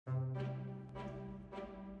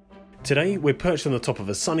Today we're perched on the top of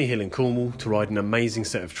a sunny hill in Cornwall to ride an amazing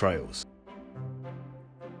set of trails.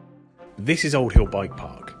 This is Old Hill Bike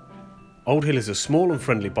Park. Old Hill is a small and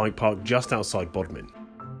friendly bike park just outside Bodmin.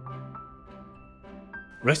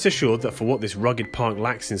 Rest assured that for what this rugged park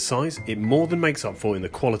lacks in size, it more than makes up for in the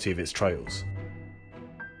quality of its trails.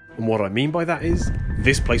 And what I mean by that is,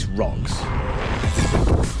 this place rocks.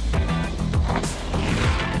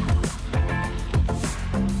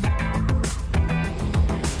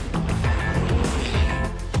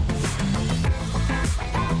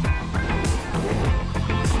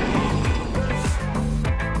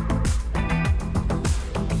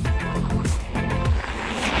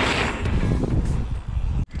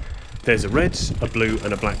 There's a red, a blue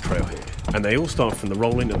and a black trail here, and they all start from the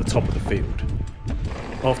roll-in at the top of the field.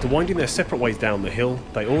 After winding their separate ways down the hill,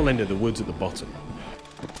 they all end in the woods at the bottom.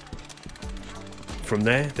 From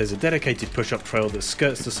there, there's a dedicated push-up trail that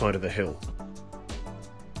skirts the side of the hill.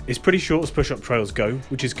 It's pretty short as push-up trails go,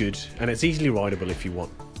 which is good, and it's easily rideable if you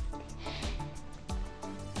want.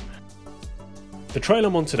 The trail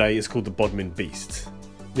I'm on today is called the Bodmin Beast.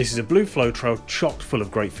 This is a blue flow trail chock full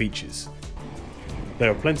of great features. There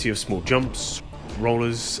are plenty of small jumps,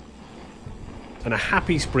 rollers, and a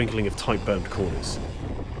happy sprinkling of tight bermed corners.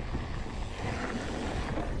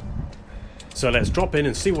 So let's drop in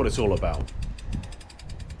and see what it's all about.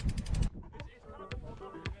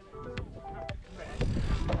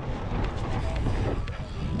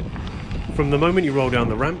 From the moment you roll down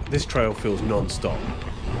the ramp, this trail feels non-stop.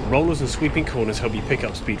 Rollers and sweeping corners help you pick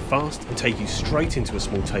up speed fast and take you straight into a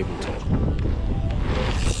small tabletop.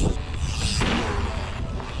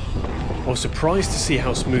 I was surprised to see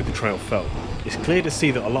how smooth the trail felt. It's clear to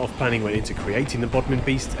see that a lot of planning went into creating the Bodmin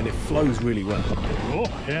Beast, and it flows really well. Oh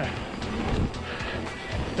yeah,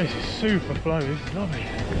 this is super flowy, this is lovely.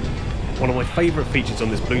 One of my favourite features on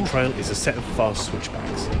this blue trail is a set of fast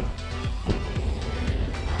switchbacks.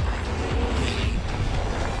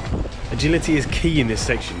 Agility is key in this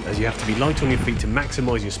section, as you have to be light on your feet to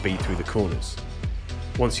maximise your speed through the corners.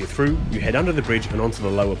 Once you're through, you head under the bridge and onto the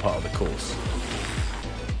lower part of the course.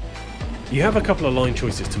 You have a couple of line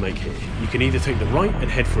choices to make here. You can either take the right and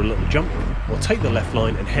head for a little jump, or take the left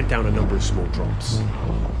line and head down a number of small drops.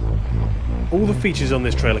 All the features on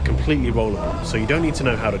this trail are completely rollable, so you don't need to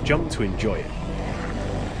know how to jump to enjoy it.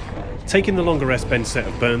 Taking the longer S-bend set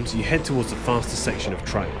of berms, you head towards the faster section of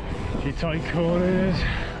trail. A few tight corners.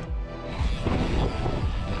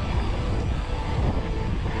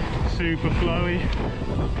 Super flowy.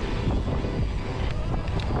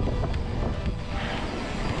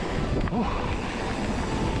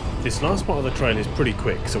 This last part of the trail is pretty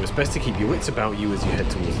quick, so it's best to keep your wits about you as you head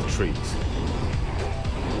towards the trees.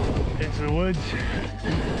 Into the woods.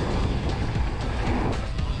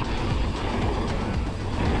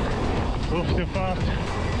 Oh, still fast.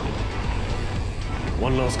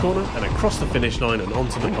 One last corner and across the finish line and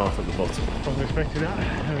onto the path at the bottom. Wasn't expecting that.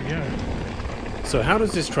 There we go. So how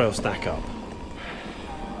does this trail stack up?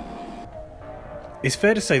 It's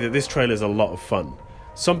fair to say that this trail is a lot of fun.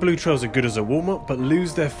 Some blue trails are good as a warm-up, but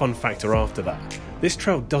lose their fun factor after that. This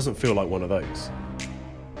trail doesn't feel like one of those.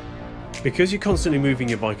 Because you're constantly moving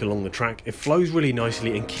your bike along the track, it flows really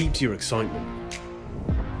nicely and keeps your excitement.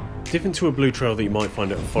 Different to a blue trail that you might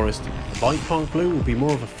find at a forest, Bike Park Blue will be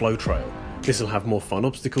more of a flow trail. This will have more fun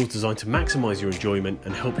obstacles designed to maximise your enjoyment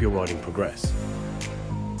and help your riding progress.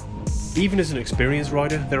 Even as an experienced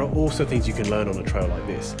rider, there are also things you can learn on a trail like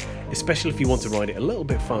this, especially if you want to ride it a little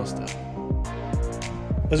bit faster.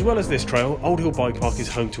 As well as this trail, Old Hill Bike Park is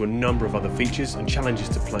home to a number of other features and challenges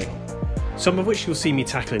to play on. Some of which you'll see me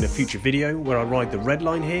tackle in a future video where I ride the red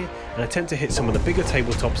line here and attempt to hit some of the bigger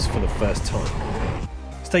tabletops for the first time.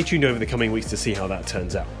 Stay tuned over the coming weeks to see how that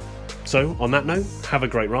turns out. So, on that note, have a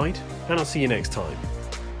great ride, and I'll see you next time.